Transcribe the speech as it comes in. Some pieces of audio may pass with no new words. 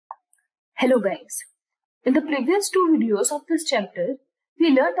Hello guys. In the previous two videos of this chapter, we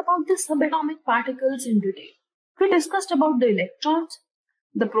learned about the subatomic particles in detail. We discussed about the electrons,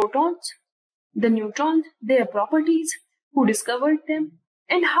 the protons, the neutrons, their properties, who discovered them,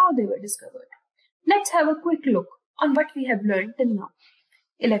 and how they were discovered. Let's have a quick look on what we have learned till now.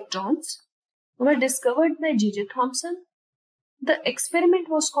 Electrons were discovered by J.J. Thomson. The experiment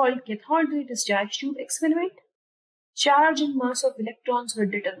was called cathode ray discharge tube experiment. Charge and mass of electrons were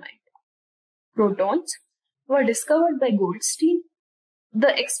determined. Protons were discovered by Goldstein.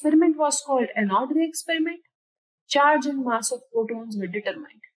 The experiment was called anode ray experiment. Charge and mass of protons were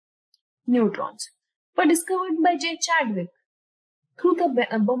determined. Neutrons were discovered by J. Chadwick through the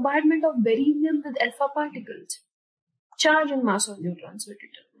bombardment of barium with alpha particles. Charge and mass of neutrons were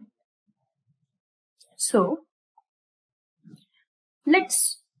determined. So,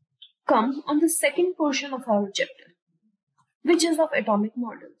 let's come on the second portion of our chapter, which is of atomic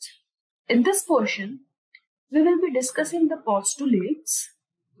models. In this portion, we will be discussing the postulates,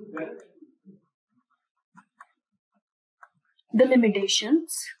 the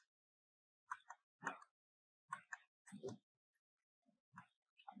limitations,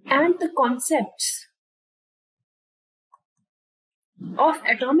 and the concepts of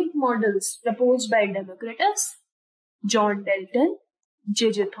atomic models proposed by Democritus, John Dalton,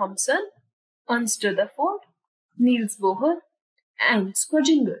 J.J. Thomson, Ernst Rutherford, Niels Bohr, and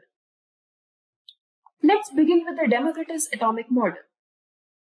Schrödinger. Let's begin with the Democritus atomic model.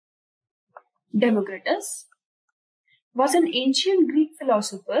 Democritus was an ancient Greek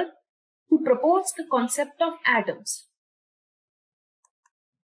philosopher who proposed the concept of atoms.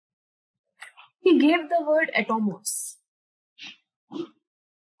 He gave the word atomos.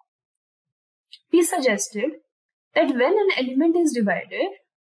 He suggested that when an element is divided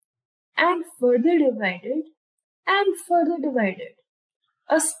and further divided and further divided,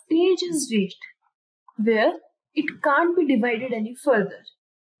 a stage is reached where it can't be divided any further.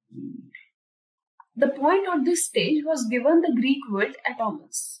 The point of this stage was given the Greek word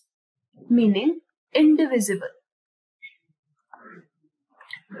atomos, meaning indivisible.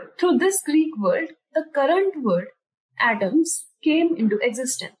 Through this Greek word, the current word atoms came into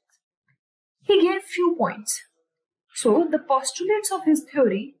existence. He gave few points. So, the postulates of his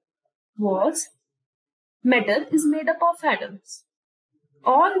theory was matter is made up of atoms.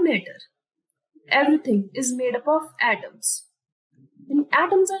 All matter, everything is made up of atoms. And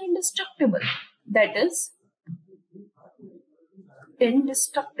atoms are indestructible. That is,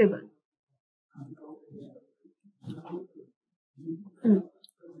 indestructible.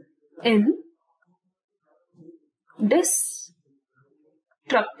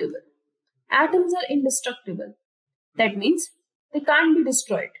 Indestructible. Atoms are indestructible. That means they can't be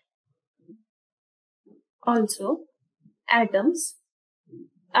destroyed. Also, atoms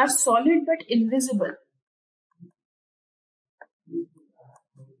are solid but invisible.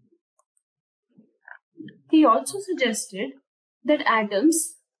 He also suggested that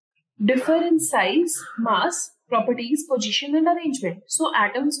atoms differ in size, mass, properties, position, and arrangement. So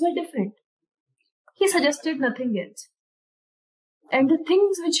atoms were different. He suggested nothing else. And the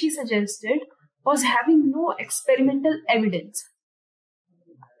things which he suggested was having no experimental evidence.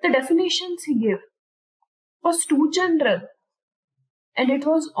 The definitions he gave was too general, and it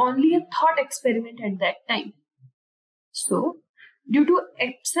was only a thought experiment at that time. So, due to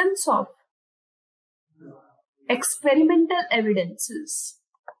absence of experimental evidences,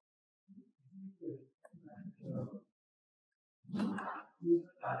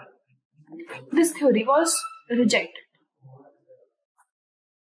 this theory was rejected.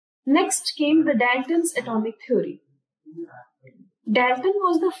 Next came the Dalton's atomic theory. Dalton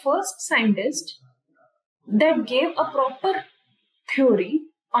was the first scientist that gave a proper theory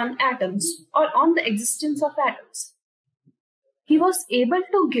on atoms or on the existence of atoms. He was able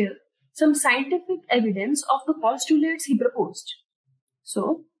to give some scientific evidence of the postulates he proposed.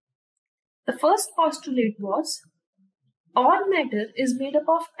 So, the first postulate was all matter is made up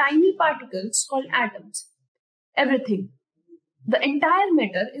of tiny particles called atoms. Everything. The entire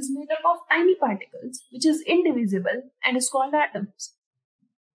matter is made up of tiny particles, which is indivisible and is called atoms.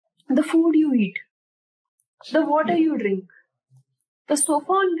 The food you eat, the water you drink, the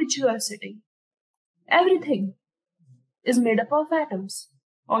sofa on which you are sitting, everything is made up of atoms.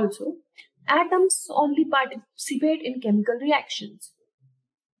 Also, atoms only participate in chemical reactions.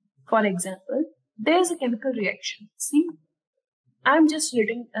 For example, there is a chemical reaction. See, I am just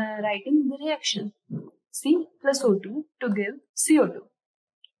writing the reaction. C plus O2 to give CO2.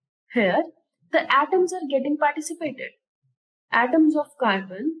 Here, the atoms are getting participated. Atoms of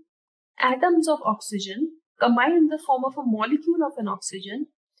carbon, atoms of oxygen combine in the form of a molecule of an oxygen,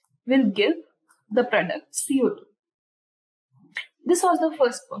 will give the product CO2. This was the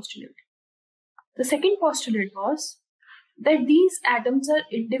first postulate. The second postulate was that these atoms are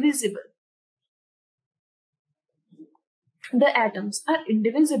indivisible. The atoms are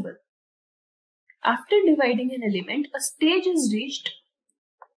indivisible. After dividing an element, a stage is reached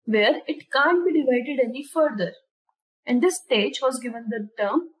where it can't be divided any further. And this stage was given the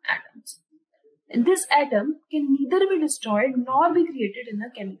term atoms. And this atom can neither be destroyed nor be created in a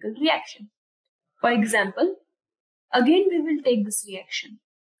chemical reaction. For example, again we will take this reaction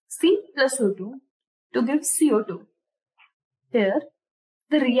C plus O2 to give CO2. Here,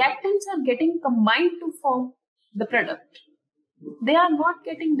 the reactants are getting combined to form the product. They are not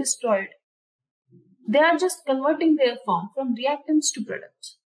getting destroyed. They are just converting their form from reactants to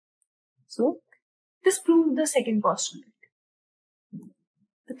products. So, this proved the second postulate.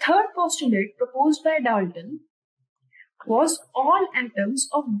 The third postulate proposed by Dalton was all atoms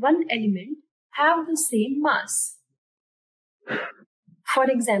of one element have the same mass. For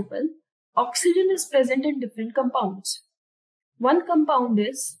example, oxygen is present in different compounds. One compound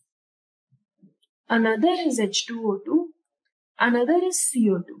is, another is H2O2, another is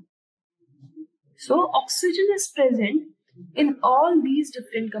CO2. So, oxygen is present in all these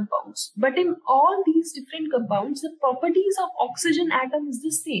different compounds. But in all these different compounds, the properties of oxygen atom is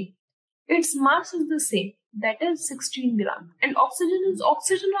the same. Its mass is the same, that is 16 grams. And oxygen is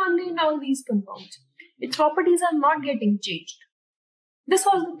oxygen only in all these compounds. Its properties are not getting changed. This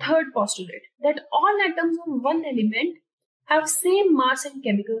was the third postulate, that all atoms of one element have same mass and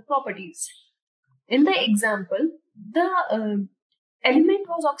chemical properties. In the example, the element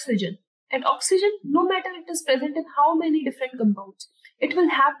was oxygen. And oxygen, no matter it is present in how many different compounds, it will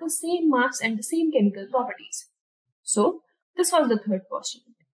have the same mass and the same chemical properties. So, this was the third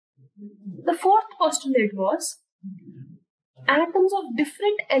postulate. The fourth postulate was atoms of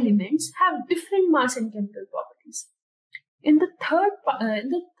different elements have different mass and chemical properties. In the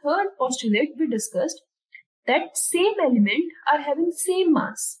third postulate, we discussed that same element are having same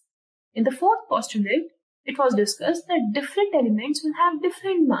mass. In the fourth postulate, it was discussed that different elements will have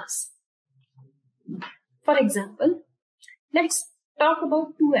different mass. For example, let's talk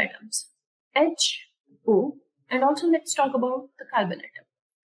about two atoms, H, O, and also let's talk about the carbon atom.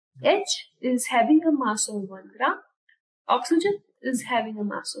 H is having a mass of 1 gram, oxygen is having a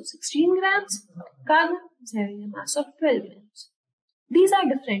mass of 16 grams, carbon is having a mass of 12 grams. These are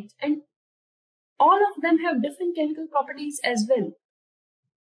different and all of them have different chemical properties as well.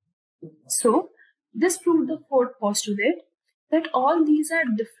 So, this proved the fourth postulate, that all these are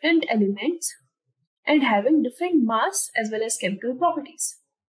different elements and having different mass as well as chemical properties.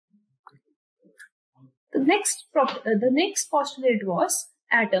 The next postulate was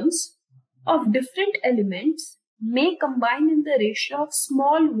atoms of different elements may combine in the ratio of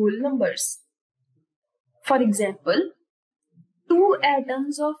small whole numbers. For example, two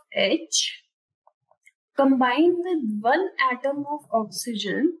atoms of H combine with one atom of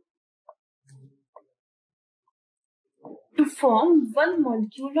oxygen to form one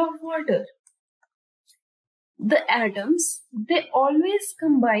molecule of water. The atoms, they always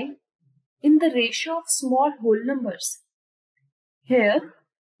combine in the ratio of small whole numbers. Here,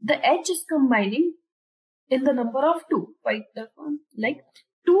 the H is combining in the number of 2. Like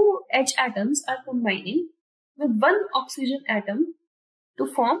 2 H atoms are combining with one oxygen atom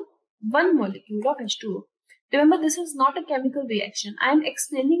to form one molecule of H2O. Remember, this is not a chemical reaction. I am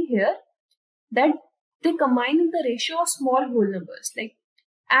explaining here that they combine in the ratio of small whole numbers. Like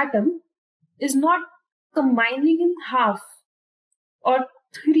atom is not combining in half, or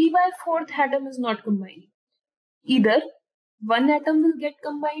 3/4 atom is not combining. Either one atom will get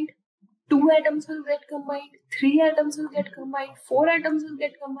combined, 2 atoms will get combined, 3 atoms will get combined, 4 atoms will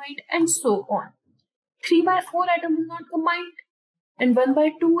get combined, and so on. 3/4 atom will not combine, and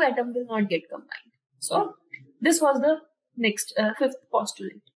 1/2 atom will not get combined. So, this was the next fifth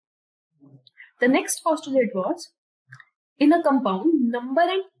postulate. The next postulate was, in a compound, number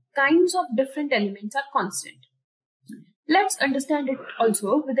and kinds of different elements are constant. Let's understand it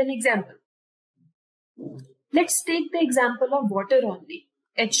also with an example. Let's take the example of water only,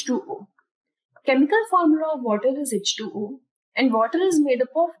 H2O. Chemical formula of water is H2O, and water is made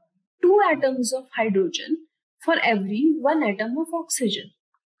up of 2 atoms of hydrogen for every 1 atom of oxygen.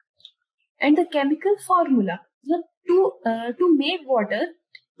 And the chemical formula, to make water,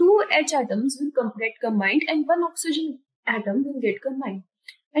 2 H atoms will get combined and 1 oxygen atom will get combined.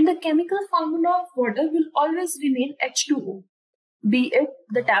 And the chemical formula of water will always remain H2O, be it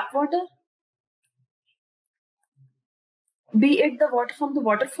the tap water, be it the water from the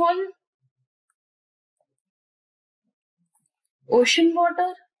waterfall, ocean water,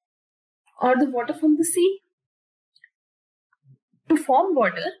 or the water from the sea. To form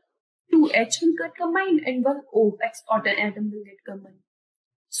water, 2 H will get combined and 1 O atom will get combined.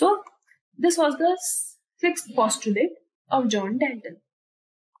 So, this was the sixth postulate of John Dalton.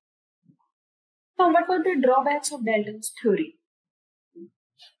 Now, what were the drawbacks of Dalton's theory?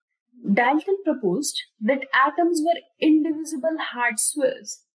 Dalton proposed that atoms were indivisible hard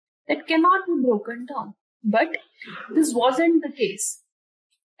spheres that cannot be broken down. But this wasn't the case,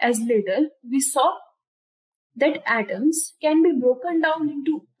 as later we saw that atoms can be broken down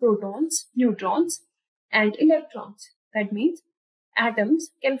into protons, neutrons, and electrons. That means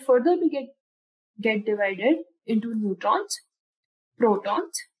atoms can further get divided into neutrons,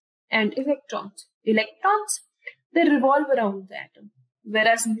 protons, and electrons. Electrons, they revolve around the atom,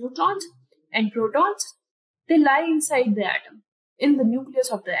 whereas neutrons and protons, they lie inside the atom, in the nucleus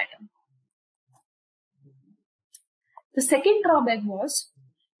of the atom. The second drawback was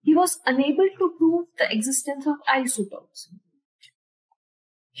he was unable to prove the existence of isotopes.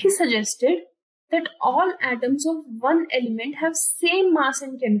 He suggested that all atoms of one element have same mass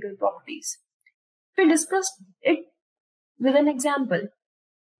and chemical properties. We discussed it with an example.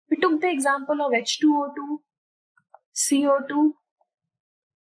 We took the example of H2O2, CO2,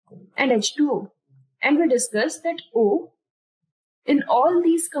 and H2O, and we discussed that O in all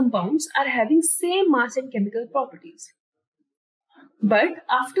these compounds are having same mass and chemical properties. But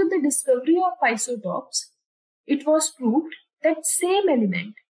after the discovery of isotopes, it was proved that same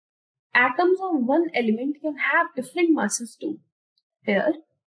element, atoms of one element can have different masses too. Here,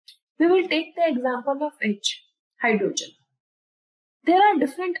 we will take the example of H, hydrogen. There are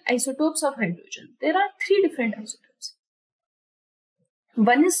different isotopes of hydrogen. There are 3 different isotopes.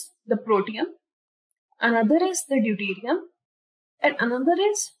 One is the protium, another is the deuterium, and another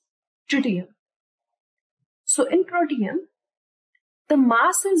is tritium. So in protium, the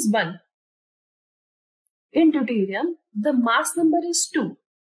mass is 1. In deuterium, the mass number is 2.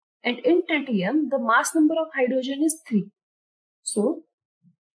 And in tritium, the mass number of hydrogen is 3. So,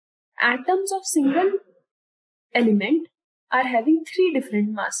 atoms of single element are having 3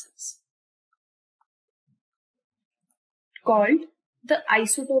 different masses, called the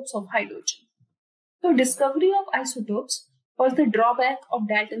isotopes of hydrogen. So, discovery of isotopes was the drawback of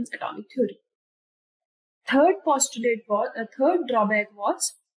Dalton's atomic theory. Third drawback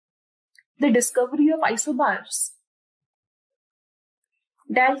was the discovery of isobars.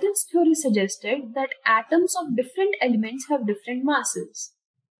 Dalton's theory suggested that atoms of different elements have different masses.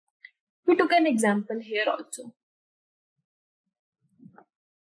 We took an example here also.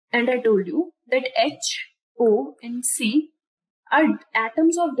 And I told you that H, O, and C are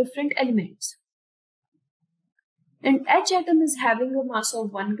atoms of different elements. And H atom is having a mass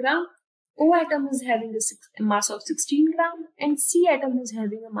of 1 gram, O atom is having a mass of 16 gram, and C atom is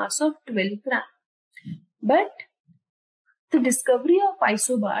having a mass of 12 gram. But the discovery of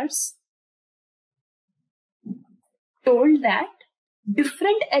isobars told that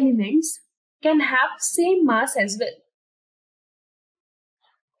different elements can have same mass as well.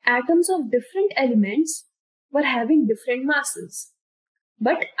 Atoms of different elements were having different masses.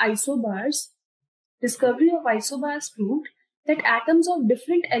 But discovery of isobars proved that atoms of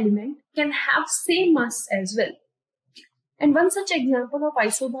different element can have same mass as well. And one such example of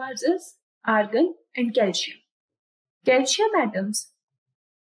isobars is argon and calcium. Calcium atoms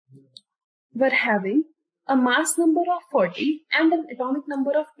were having a mass number of 40 and an atomic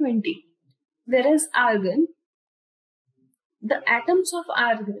number of 20, whereas argon, the atoms of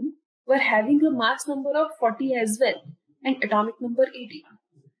argon were having a mass number of 40 as well and atomic number 80.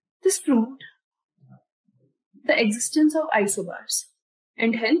 This proved the existence of isobars,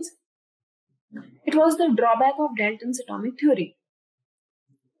 and hence it was the drawback of Dalton's atomic theory.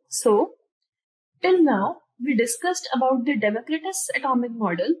 So, till now we discussed about the Democritus atomic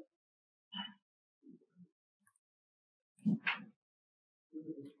model,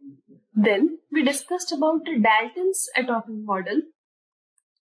 then we discussed about the Dalton's atomic model,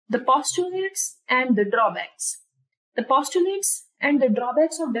 the postulates and the drawbacks. The postulates and the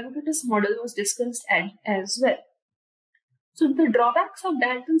drawbacks of Democritus model was discussed as well. So the drawbacks of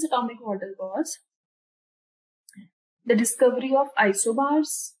Dalton's atomic model was the discovery of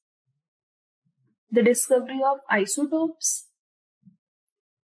isobars, the discovery of isotopes,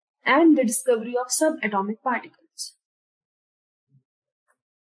 and the discovery of subatomic particles.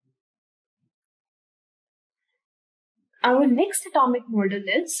 Our next atomic model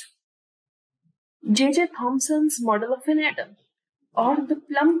is J.J. Thomson's model of an atom, or the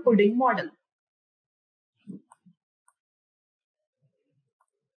plum pudding model.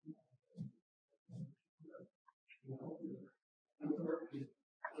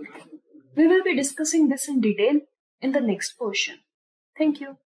 We will be discussing this in detail in the next portion. Thank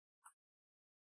you.